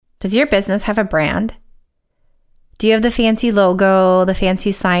Does your business have a brand? Do you have the fancy logo, the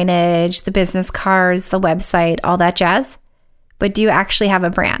fancy signage, the business cards, the website, all that jazz? But do you actually have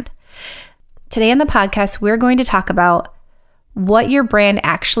a brand? Today on the podcast, we're going to talk about what your brand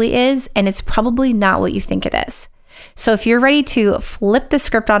actually is, and it's probably not what you think it is. So if you're ready to flip the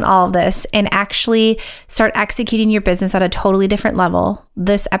script on all of this and actually start executing your business at a totally different level,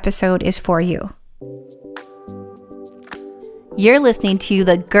 this episode is for you. You're listening to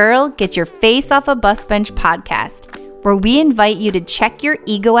the Girl, Get Your Face Off a Bus Bench podcast, where we invite you to check your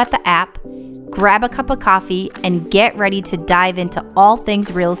ego at the app, grab a cup of coffee, and get ready to dive into all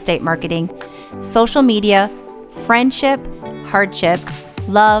things real estate marketing, social media, friendship, hardship,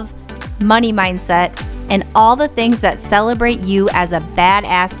 love, money mindset, and all the things that celebrate you as a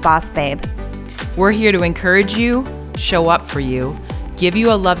badass boss babe. We're here to encourage you, show up for you, give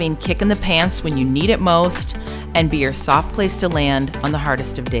you a loving kick in the pants when you need it most, and be your soft place to land on the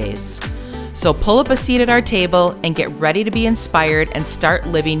hardest of days. So pull up a seat at our table and get ready to be inspired and start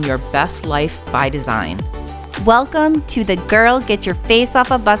living your best life by design. Welcome to the Girl, Get Your Face Off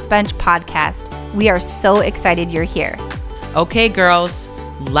a Bus Bench podcast. We are so excited you're here. Okay, girls,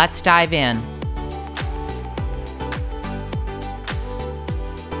 let's dive in.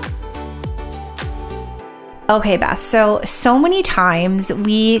 Okay, Beth. So many times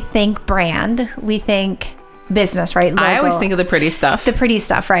we think brand, we think business, right? Logo. I always think of the pretty stuff. The pretty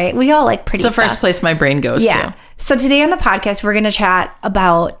stuff, right? We all like pretty stuff. It's the first place my brain goes to. So today on the podcast, we're going to chat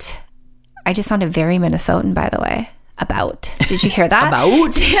about, I just sounded very Minnesotan, by the way. About. Did you hear that?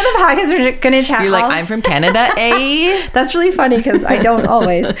 About. Today on the podcast, we're going to chat. You're like, I'm from Canada, eh? That's really funny because I don't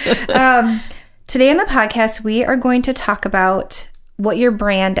always. Today on the podcast, we are going to talk about what your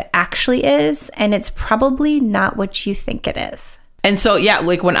brand actually is, and it's probably not what you think it is. And so,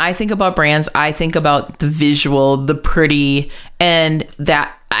 like when I think about brands, I think about the visual, the pretty, and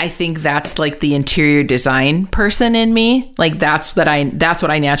that I think that's like the interior design person in me. Like that's what I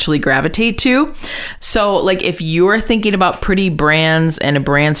naturally gravitate to. So like if you're thinking about pretty brands and a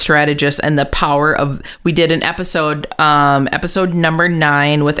brand strategist and the power of, we did an episode number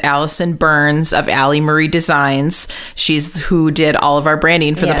 9 with Allison Burns of Allie Marie Designs. She's who did all of our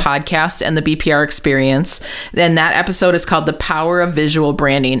branding for the podcast and the BPR experience. And that episode is called The Power of Visual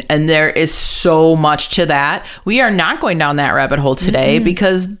Branding. And there is so much to that. We are not going down that rabbit hole today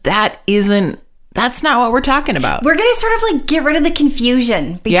because that's not what we're talking about. We're going to sort of like get rid of the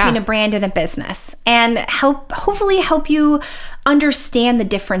confusion between a brand and a business and hopefully help you understand the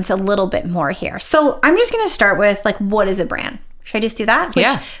difference a little bit more here. So I'm just going to start with like, what is a brand? Should I just do that?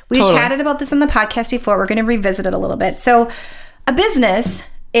 We chatted about this in the podcast before. We're going to revisit it a little bit. So a business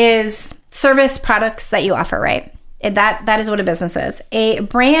is service products that you offer, right? That is what a business is. A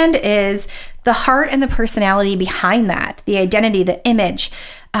brand is the heart and the personality behind that, the identity, the image,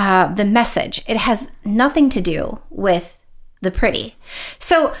 the message. It has nothing to do with the pretty.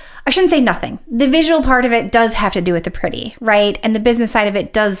 So I shouldn't say nothing. The visual part of it does have to do with the pretty, right? And the business side of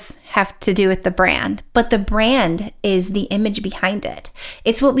it does have to do with the brand. But the brand is the image behind it.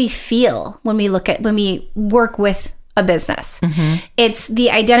 It's what we feel when we work with a business. Mm-hmm. It's the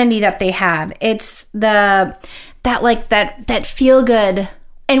identity that they have. It's that feel good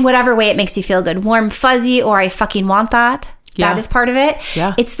in whatever way it makes you feel good. Warm, fuzzy, or I fucking want that. Yeah. That is part of it.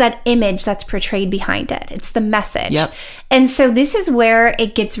 Yeah. It's that image that's portrayed behind it. It's the message. Yep. And so this is where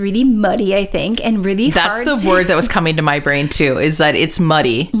it gets really muddy, I think, and really hard. That's the word that was coming to my brain too, is that it's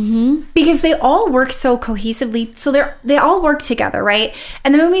muddy. Mm-hmm. Because they all work so cohesively. So they all work together, right?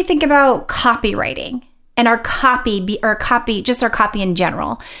 And then when we think about copywriting and our copy in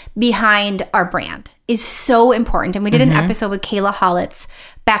general behind our brand is so important. And we did an episode with Kayla Hollitz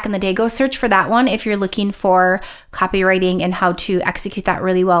back in the day. Go search for that one if you're looking for copywriting and how to execute that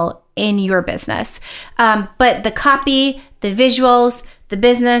really well in your business. But the copy, the visuals, the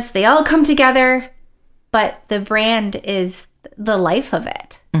business, they all come together, but the brand is the life of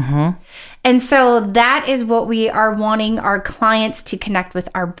it. Mm-hmm. And so that is what we are wanting our clients to connect with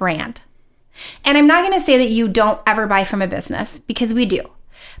our brand. And I'm not going to say that you don't ever buy from a business, because we do.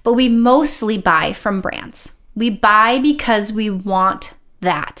 But we mostly buy from brands. We buy because we want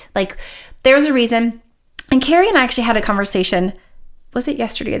that. Like, there's a reason. And Carrie and I actually had a conversation, was it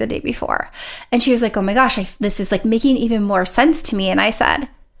yesterday or the day before? And she was like, oh my gosh, this is like making even more sense to me. And I said,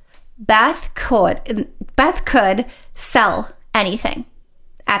 Beth could sell anything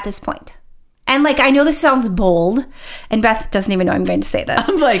at this point. And like, I know this sounds bold, and Beth doesn't even know I'm going to say this.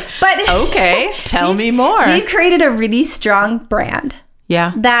 I'm like, but okay, tell me more. We've created a really strong brand.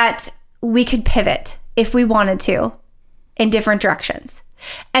 Yeah. That we could pivot if we wanted to in different directions.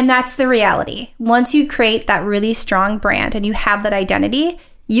 And that's the reality. Once you create that really strong brand and you have that identity,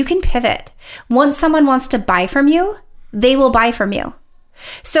 You can pivot. Once someone wants to buy from you, they will buy from you.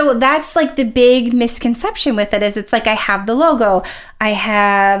 So that's like the big misconception with it is it's like I have the logo, I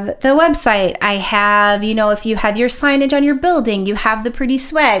have the website, I have, if you have your signage on your building, you have the pretty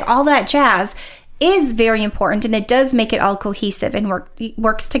swag, all that jazz is very important, and it does make it all cohesive and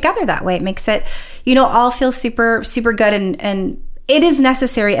works together that way. It makes it, all feel super, super good, and it is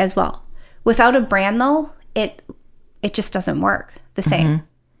necessary as well. Without a brand though, it just doesn't work the same. Mm-hmm.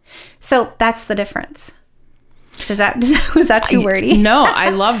 So that's the difference. Was that too wordy? No, I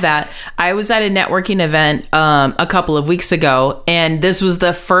love that. I was at a networking event a couple of weeks ago, and this was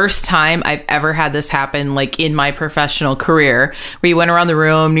the first time I've ever had this happen, like in my professional career, where you went around the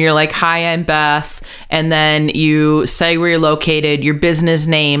room and you're like, "Hi, I'm Beth," and then you say where you're located, your business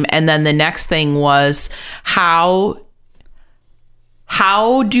name, and then the next thing was how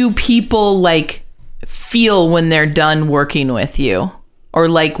do people like feel when they're done working with you? Or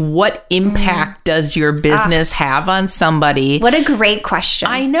like, what impact does your business have on somebody? What a great question.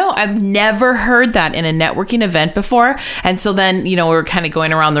 I know. I've never heard that in a networking event before. And so then, we were kind of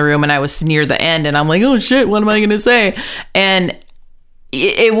going around the room, and I was near the end, and I'm like, oh shit, what am I going to say? And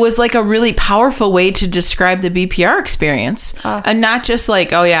it was like a really powerful way to describe the BPR experience. And not just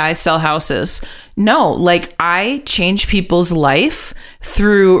like, oh yeah, I sell houses. No, like I change people's life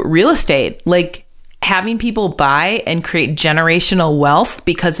through real estate. Like, having people buy and create generational wealth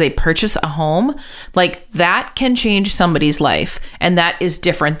because they purchase a home, like that can change somebody's life. And that is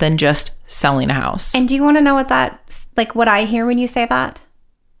different than just selling a house. And do you want to know what I hear when you say that?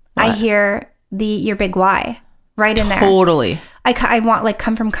 What? I hear your big why right in there. Totally. I want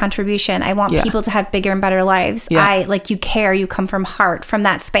come from contribution. I want people to have bigger and better lives. Yeah. You care, you come from heart, from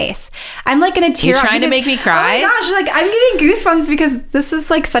that space. I'm like going to tear up. You're trying to make me cry? Oh my gosh, I'm getting goosebumps because this is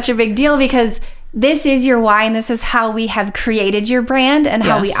like such a big deal, because this is your why, and this is how we have created your brand and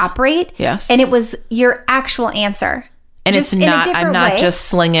how we operate. Yes. And it was your actual answer. And just it's not, I'm not just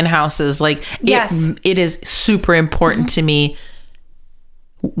slinging houses. Like, it is super important to me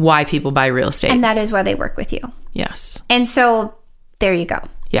why people buy real estate. And that is why they work with you. Yes. And so there you go.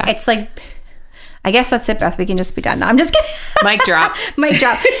 Yeah. It's like, I guess that's it, Beth. We can just be done. No, I'm just kidding. Mic drop. Mic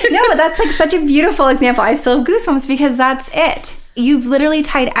drop. No, but that's like such a beautiful example. I still have goosebumps because that's it. You've literally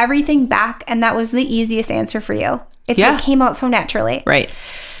tied everything back, and that was the easiest answer for you. It came out so naturally. Right.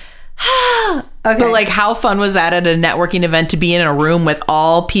 Okay. But like, how fun was that at a networking event to be in a room with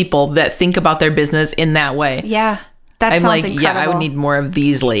all people that think about their business in that way? Yeah. That sounds incredible. Yeah, I would need more of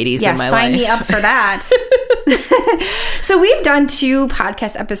these ladies in my life. Sign me up for that. So we've done 2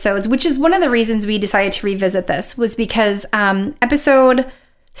 podcast episodes, which is one of the reasons we decided to revisit this, was because episode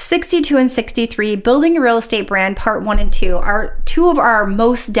 62 and 63, Building a Real Estate Brand, part 1 and 2, are 2 of our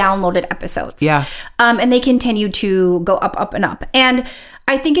most downloaded episodes. Yeah. And they continue to go up, up, and up. And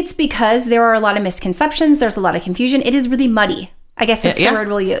I think it's because there are a lot of misconceptions. There's a lot of confusion. It is really muddy. I guess that's the word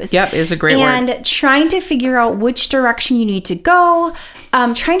we'll use. Yep, is a great word. And trying to figure out which direction you need to go,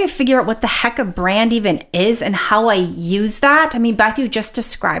 trying to figure out what the heck a brand even is and how I use that. I mean, Beth, you just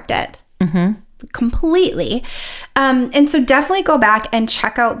described it completely. And so definitely go back and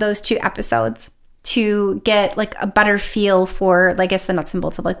check out those 2 episodes to get like a better feel for, I guess, the nuts and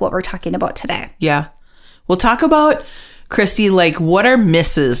bolts of like what we're talking about today. Yeah. We'll talk about, Christy, like what are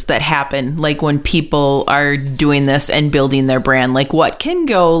misses that happen like when people are doing this and building their brand? Like what can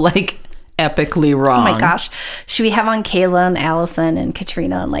go like epically wrong? Oh my gosh. Should we have on Kayla and Allison and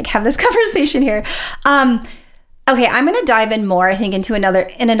Katrina and like have this conversation here? Okay, I'm going to dive in more, I think, into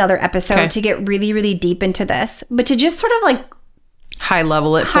another episode to get really, really deep into this. But to just sort of like high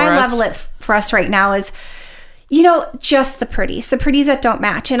level it for us right now is, just the pretties that don't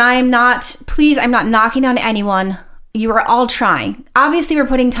match. And I'm not knocking on anyone. You are all trying. Obviously, we're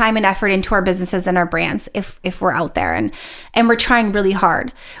putting time and effort into our businesses and our brands if we're out there and we're trying really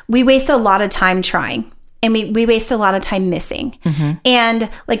hard. We waste a lot of time trying. And we waste a lot of time missing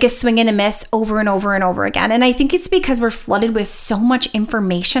and like a swing and a miss over and over and over again. And I think it's because we're flooded with so much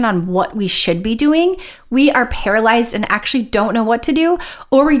information on what we should be doing. We are paralyzed and actually don't know what to do,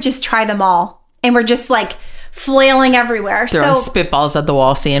 or we just try them all. And we're just like flailing everywhere. Throwing spitballs at the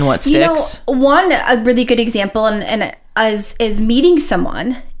wall, seeing what sticks. A really good example and is meeting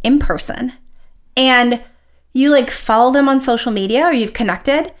someone in person, and you like follow them on social media or you've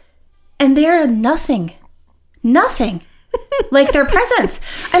connected, and they're nothing. Like their presence.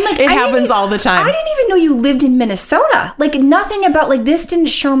 I'm like, it happens all the time. I didn't even know you lived in Minnesota. Like nothing about like this didn't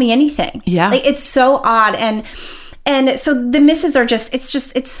show me anything. Yeah. Like it's so odd. And And so the misses are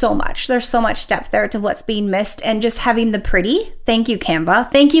it's so much. There's so much depth there to what's being missed, and just having the pretty, thank you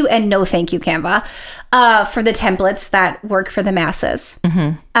Canva, thank you and no thank you Canva, for the templates that work for the masses.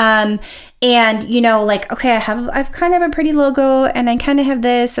 And like, okay, I've kind of a pretty logo, and I kind of have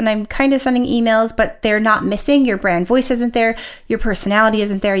this, and I'm kind of sending emails, but they're not missing. Your brand voice isn't there. Your personality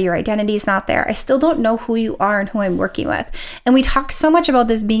isn't there. Your identity is not there. I still don't know who you are and who I'm working with. And we talk so much about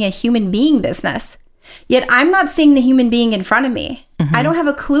this being a human being business, yet I'm not seeing the human being in front of me. I don't have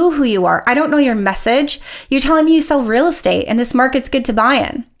a clue who you are. I don't know your message. You're telling me you sell real estate and this market's good to buy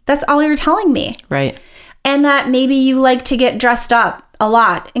in. That's all you're telling me. Right. And that maybe you like to get dressed up a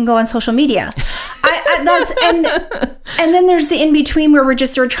lot and go on social media. And then there's the in between where we're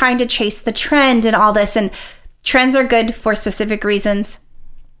trying to chase the trend and all this. And trends are good for specific reasons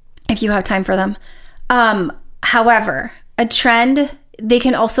if you have time for them. However, a trend, they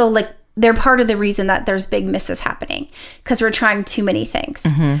can also they're part of the reason that there's big misses happening, because we're trying too many things.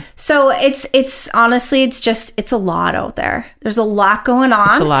 So it's honestly, it's a lot out there. There's a lot going on.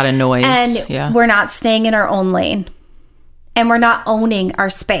 It's a lot of noise. And we're not staying in our own lane, and we're not owning our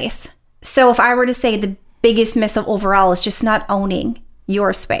space. So if I were to say the biggest miss of overall is just not owning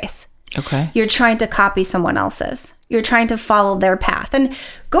your space. Okay. You're trying to copy someone else's. You're trying to follow their path. And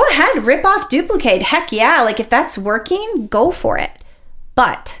go ahead, rip off, duplicate. Heck yeah. If that's working, go for it.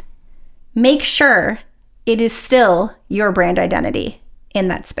 But make sure it is still your brand identity in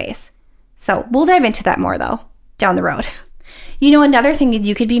that space. So we'll dive into that more though, down the road. Another thing is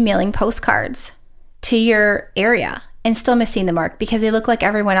you could be mailing postcards to your area and still missing the mark because they look like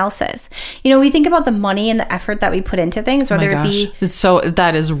everyone else's. We think about the money and the effort that we put into things, whether it be...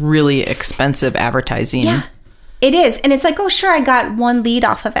 that is really expensive advertising. Yeah, it is. And it's like, oh, sure, I got one lead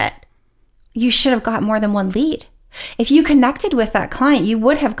off of it. You should have got more than one lead. If you connected with that client, you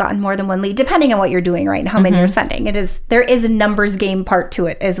would have gotten more than one lead, depending on what you're doing, right? And how many you're sending. There is a numbers game part to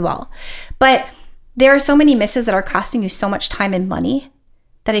it as well. But there are so many misses that are costing you so much time and money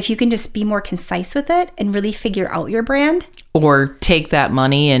that if you can just be more concise with it and really figure out your brand. Or take that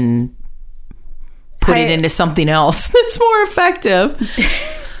money and put it into something else that's more effective.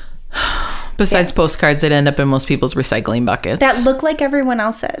 Besides postcards that end up in most people's recycling buckets. That look like everyone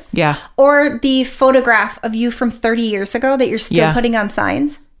else's. Yeah. Or the photograph of you from 30 years ago that you're still putting on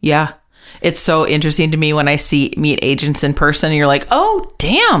signs. Yeah. It's so interesting to me when I meet agents in person and you're like, oh,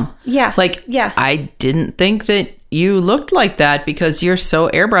 damn. Yeah. I didn't think that you looked like that because you're so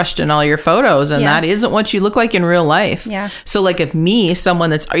airbrushed in all your photos, and that isn't what you look like in real life. Yeah. So if someone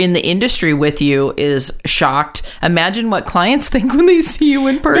that's in the industry with you is shocked, imagine what clients think when they see you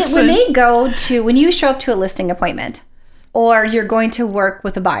in person. When you show up to a listing appointment or you're going to work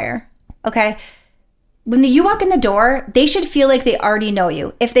with a buyer, okay? When you walk in the door, they should feel like they already know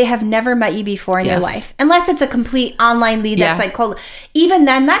you if they have never met you before in your life. Unless it's a complete online lead that's cold. Even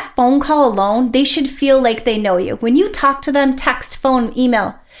then, that phone call alone, they should feel like they know you. When you talk to them, text, phone,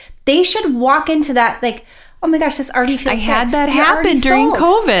 email, they should walk into that oh my gosh, this already feels good. I had that happen during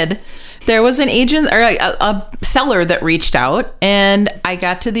COVID. There was an agent or a seller that reached out, and I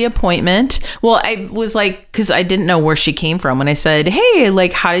got to the appointment. Well, I was because I didn't know where she came from. And I said, hey,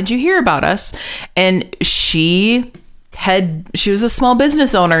 how did you hear about us? And she was a small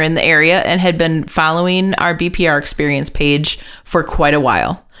business owner in the area and had been following our BPR experience page for quite a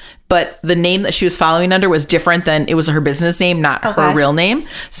while. But the name that she was following under was different than it was her business name, not her real name.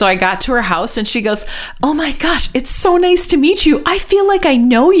 So I got to her house and she goes, oh my gosh, it's so nice to meet you. I feel like I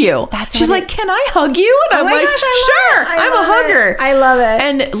know you. She's like, can I hug you? And I'm like, sure, I'm a hugger. I love it.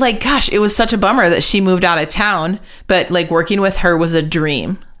 And gosh, it was such a bummer that she moved out of town. But working with her was a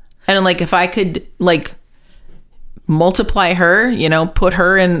dream. And if I could multiply her, put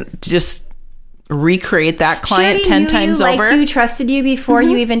her in just recreate that client 10 times over. You trusted you before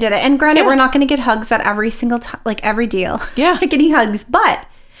you even did it. And granted, we're not going to get hugs at every single time, every deal. Yeah. We're getting hugs, but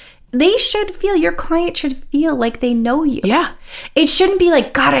your client should feel like they know you. Yeah. It shouldn't be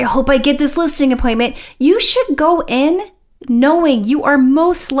God, I hope I get this listing appointment. You should go in knowing you are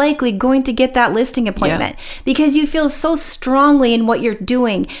most likely going to get that listing appointment because you feel so strongly in what you're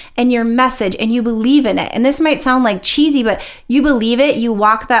doing and your message and you believe in it. And this might sound cheesy, but you believe it. You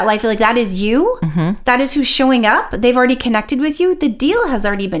walk that life that is you. That is who's showing up. They've already connected with you. The deal has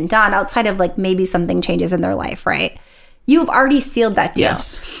already been done outside of maybe something changes in their life, right? You've already sealed that deal.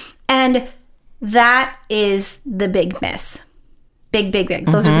 Yes. And that is the big miss. Big.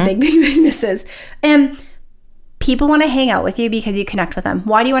 Those are the big misses. And people want to hang out with you because you connect with them.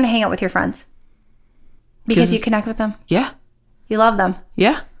 Why do you want to hang out with your friends? Because you connect with them. Yeah. You love them.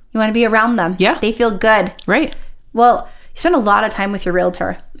 Yeah. You want to be around them. Yeah. They feel good. Right. Well, you spend a lot of time with your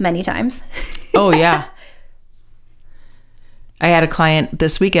realtor many times. Oh, yeah. I had a client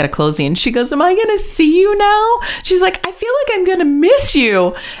this week at a closing, and she goes, am I going to see you now? She's like, I feel like I'm going to miss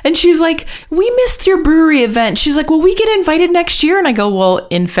you. And she's like, we missed your brewery event. She's like, will we get invited next year? And I go, well,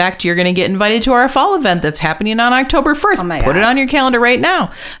 in fact, you're going to get invited to our fall event that's happening on October 1st. Oh my Put God. it on your calendar right now.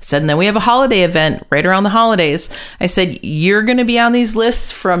 I said, and then we have a holiday event right around the holidays. I said, you're going to be on these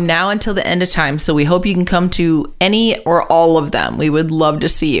lists from now until the end of time. So we hope you can come to any or all of them. We would love to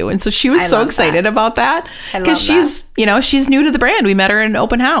see you. And so she was so excited about that because she's, you know, she's new to the brand. We met her in an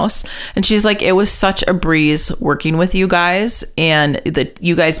open house, and she's like, it was such a breeze working with you guys, and that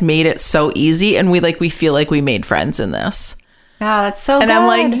you guys made it so easy. And we feel like we made friends in this. Oh, that's so good. And I'm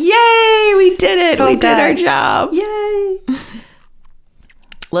like, yay, we did it. So we did our good. job. Yay.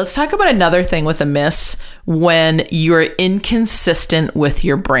 Let's talk about another thing with a miss when you're inconsistent with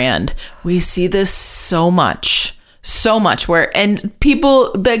your brand. We see this so much where, and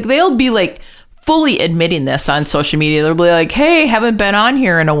people, they'll be like fully admitting this on social media. They'll be like, hey, haven't been on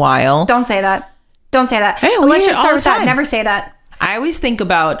here in a while. Don't say that. Don't say that. Hey, Let's just start with that. Never say that. I always think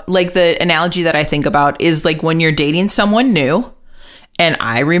about, like, the analogy that I think about is like when you're dating someone new. And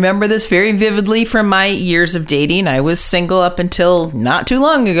I remember this very vividly from my years of dating. I was single up until not too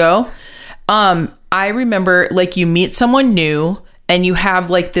long ago. I remember, like, you meet someone new and you have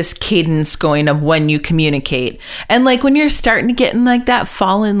like this cadence going of when you communicate. And like when you're starting to get in like that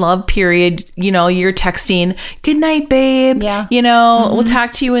fall in love period, you know, you're texting, good night, babe. Yeah. You know, we'll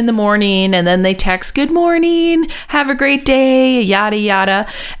talk to you in the morning. And then they text, good morning, have a great day, yada, yada.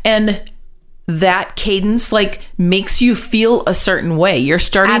 And that cadence like makes you feel a certain way. You're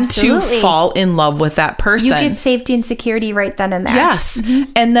starting to fall in love with that person. You get safety and security right then and there. Yes.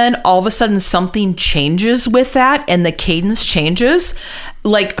 And then all of a sudden something changes with that and the cadence changes.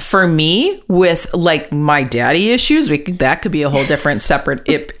 Like for me with like my daddy issues, that could be a whole different separate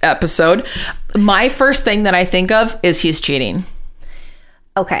episode. My first thing that I think of is he's cheating.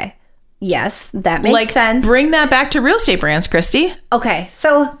 Okay. Yes, that makes sense. Bring that back to real estate brands, Christy. Okay,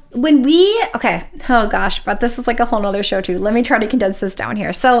 so oh gosh, but this is like a whole nother show too. Let me try to condense this down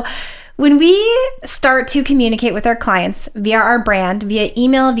here. So when we start to communicate with our clients via our brand, via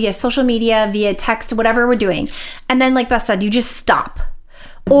email, via social media, via text, whatever we're doing, and then like Beth said, you just stop.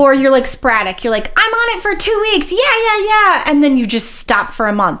 Or you're like sporadic. You're like, I'm on it for 2 weeks. Yeah. And then you just stop for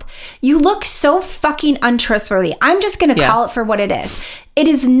a month. You look so fucking untrustworthy. I'm just going to call it for what it is. It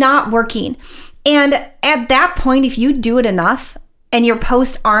is not working. And at that point, if you do it enough and your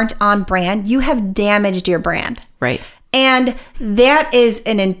posts aren't on brand, you have damaged your brand. Right. And that is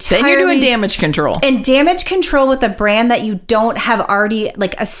an entirely... Then you're doing damage control. And damage control with a brand that you don't have already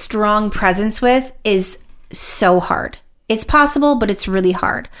like a strong presence with is so hard. It's possible, but it's really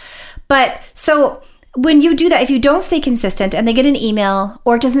hard. But so when you do that, if you don't stay consistent and they get an email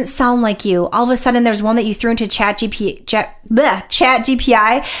or it doesn't sound like you, all of a sudden there's one that you threw into Chat GPI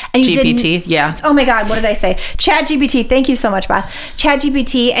and you GPT, didn't. yeah. Oh my God, what did I say? Chat GPT. Thank you so much, Beth. Chat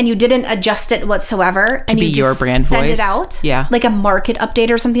GPT, and you didn't adjust it whatsoever. To and be you just your brand send voice. it out. Yeah. Like a market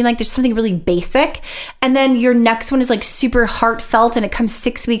update or something like there's something really basic. And then your next one is like super heartfelt and it comes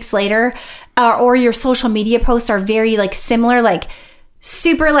 6 weeks later. Or your social media posts are very like similar, like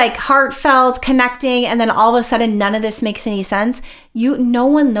super like heartfelt, connecting, and then all of a sudden none of this makes any sense. No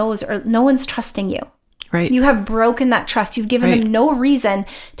one knows or no one's trusting you. Right. You have broken that trust. You've given them no reason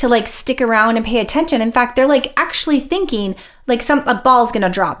to like stick around and pay attention. In fact, they're like actually thinking like a ball's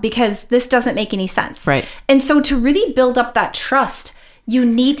gonna drop because this doesn't make any sense. Right. And so to really build up that trust, you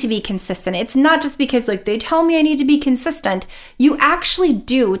need to be consistent. It's not just because like they tell me I need to be consistent. You actually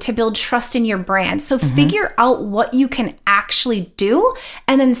do to build trust in your brand. So figure out what you can actually do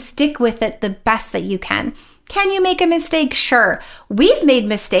and then stick with it the best that you can. Can you make a mistake? Sure. We've made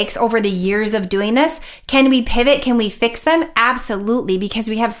mistakes over the years of doing this. Can we pivot? Can we fix them? Absolutely, because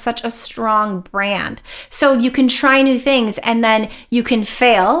we have such a strong brand. So you can try new things and then you can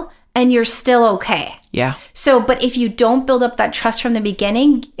fail and you're still okay. Yeah. So, but if you don't build up that trust from the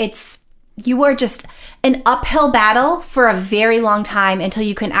beginning, you are just an uphill battle for a very long time until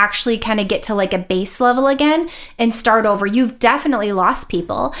you can actually kind of get to like a base level again and start over. You've definitely lost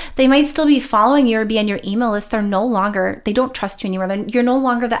people. They might still be following you or be on your email list. They don't trust you anymore. You're no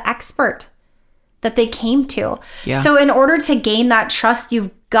longer the expert that they came to. Yeah. So in order to gain that trust,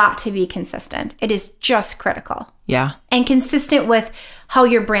 you've got to be consistent. It is just critical. Yeah. And consistent with how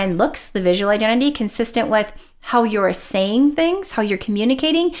your brand looks, the visual identity, consistent with how you're saying things, how you're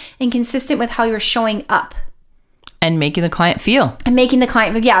communicating, and consistent with how you're showing up. And making the client feel. And making the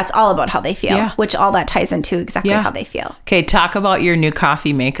client, it's all about how they feel, Yeah. which all that ties into exactly how they feel. Okay, talk about your new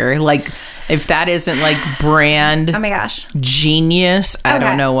coffee maker. Like, if that isn't like brand Oh my gosh. genius, I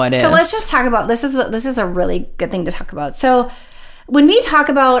don't know what is. So let's just talk about, this is a really good thing to talk about. So when we talk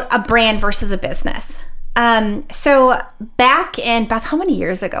about a brand versus a business, so back in, Beth, how many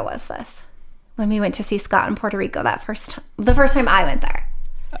years ago was this? When we went to see Scott in Puerto Rico the first time I went there.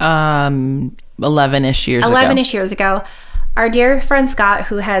 11-ish years ago. 11-ish years ago. Our dear friend Scott,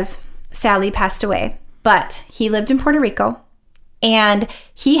 who has sadly passed away, but he lived in Puerto Rico, and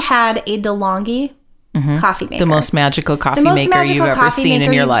he had a DeLonghi coffee maker. The most magical coffee maker you've ever seen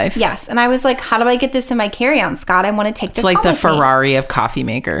in your life. Yes. And I was like, how do I get this in my carry-on, Scott? I want to take this home. It's like the Ferrari of coffee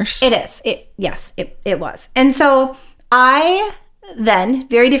makers. It is. It was. And so I then,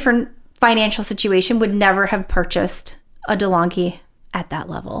 very different financial situation, would never have purchased a DeLonghi at that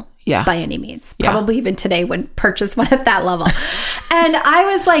level by any means. Probably even today wouldn't purchase one at that level. And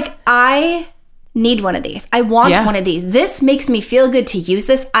I was like, I need one of these. I want one of these. This makes me feel good to use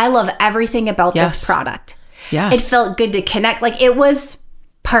this. I love everything about this product. Yes. It felt good to connect. Like, it was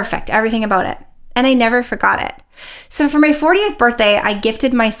perfect, everything about it. And I never forgot it. So for my 40th birthday, I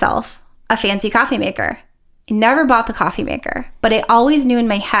gifted myself a fancy coffee maker. I never bought the coffee maker, but I always knew in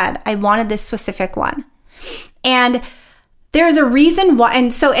my head I wanted this specific one. And there's a reason why.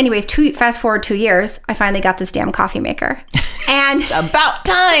 And so anyways, fast forward 2 years, I finally got this damn coffee maker. And it's about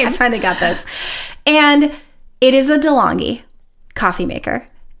time. I finally got this. And it is a DeLonghi coffee maker.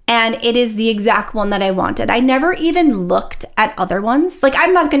 And it is the exact one that I wanted. I never even looked at other ones. Like,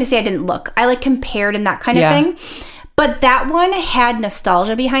 I'm not going to say I didn't look. I like compared and that kind of thing. But that one had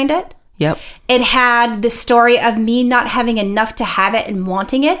nostalgia behind it. Yep. It had the story of me not having enough to have it and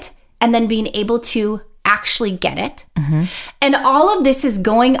wanting it, and then being able to actually get it. And all of this is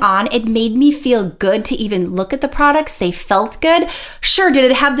going on. It made me feel good to even look at the products. They felt good. Sure, did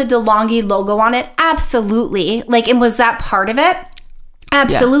it have the DeLonghi logo on it? Absolutely. Like, and was that part of it?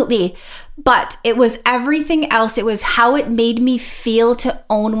 Absolutely. Yeah. But it was everything else. It was how it made me feel to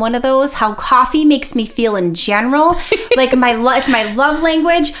own one of those, how coffee makes me feel in general. Like, it's my love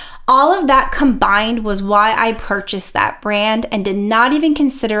language. All of that combined was why I purchased that brand and did not even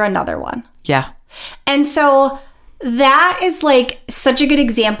consider another one. Yeah. And so that is like such a good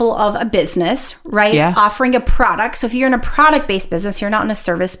example of a business, right? Yeah. Offering a product. So if you're in a product-based business, you're not in a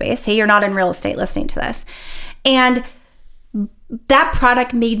service base. Hey, you're not in real estate listening to this. And that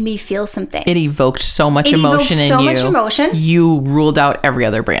product made me feel something. It evoked so much emotion in you. So much emotion. You ruled out every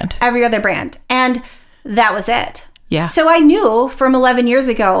other brand. And that was it. Yeah. So I knew from 11 years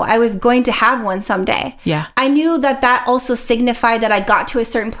ago, I was going to have one someday. Yeah. I knew that also signified that I got to a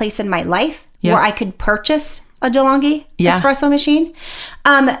certain place in my life where I could purchase a DeLonghi espresso machine.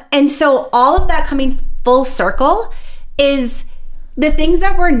 And so all of that coming full circle is the things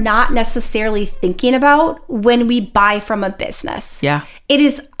that we're not necessarily thinking about when we buy from a business. Yeah. It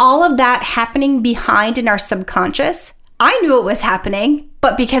is all of that happening behind in our subconscious. I knew it was happening,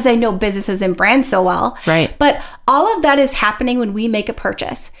 but because I know businesses and brands so well. Right. But all of that is happening when we make a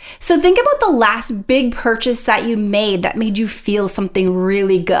purchase. So think about the last big purchase that you made that made you feel something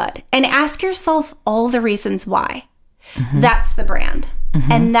really good. And ask yourself all the reasons why. That's the brand.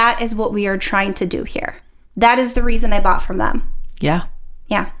 And that is what we are trying to do here. That is the reason I bought from them. Yeah.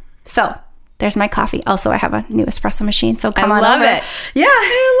 Yeah. So there's my coffee. Also, I have a new espresso machine. So come on over. I love it. Yeah.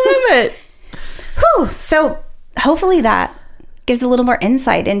 I love it. Whew. So hopefully that gives a little more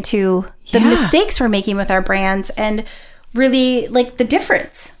insight into the mistakes we're making with our brands and really like the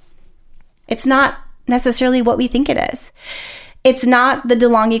difference. It's not necessarily what we think it is. It's not the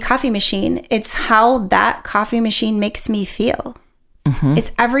DeLonghi coffee machine. It's how that coffee machine makes me feel.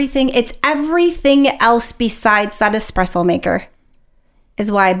 It's everything else besides that espresso maker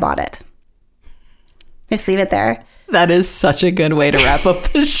is why I bought it. Just leave it there. That is such a good way to wrap up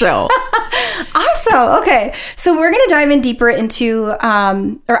the show. Awesome. Okay. So we're going to dive in deeper into,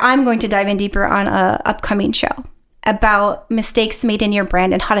 or I'm going to dive in deeper on an upcoming show about mistakes made in your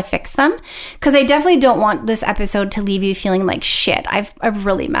brand and how to fix them. Because I definitely don't want this episode to leave you feeling like shit. I've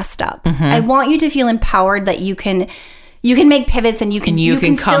really messed up. I want you to feel empowered that you can make pivots and you can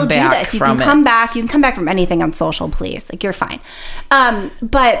still do this. You can come back. You can come back from anything on social, please. Like, you're fine.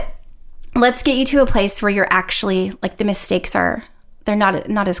 But let's get you to a place where you're actually like the mistakes they're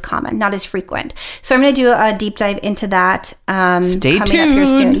not as common, not as frequent. So I'm going to do a deep dive into that. Stay tuned. Up here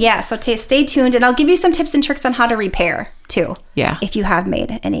soon. Yeah. So stay tuned, and I'll give you some tips and tricks on how to repair too. Yeah. If you have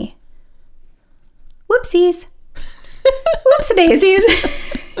made any whoopsies,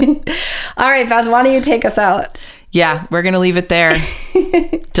 whoopsie-daisies. All right, Beth, why don't you take us out? Yeah, we're going to leave it there.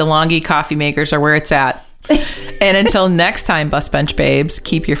 DeLonghi coffee makers are where it's at. And until next time, bus bench babes,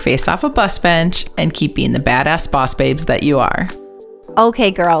 keep your face off a bus bench and keep being the badass boss babes that you are.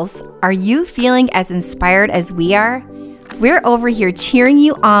 Okay, girls, are you feeling as inspired as we are? we're over here cheering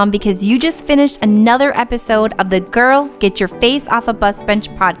you on because you just finished another episode of the Girl, Get Your Face Off a Bus Bench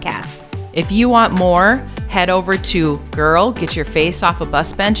podcast. If you want more, head over to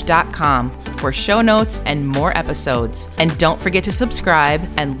girlgetyourfaceoffabusbench.com for show notes and more episodes. And don't forget to subscribe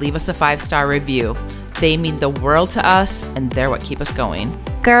and leave us a 5-star review. They mean the world to us, and they're what keep us going.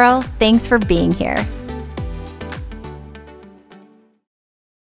 Girl, thanks for being here.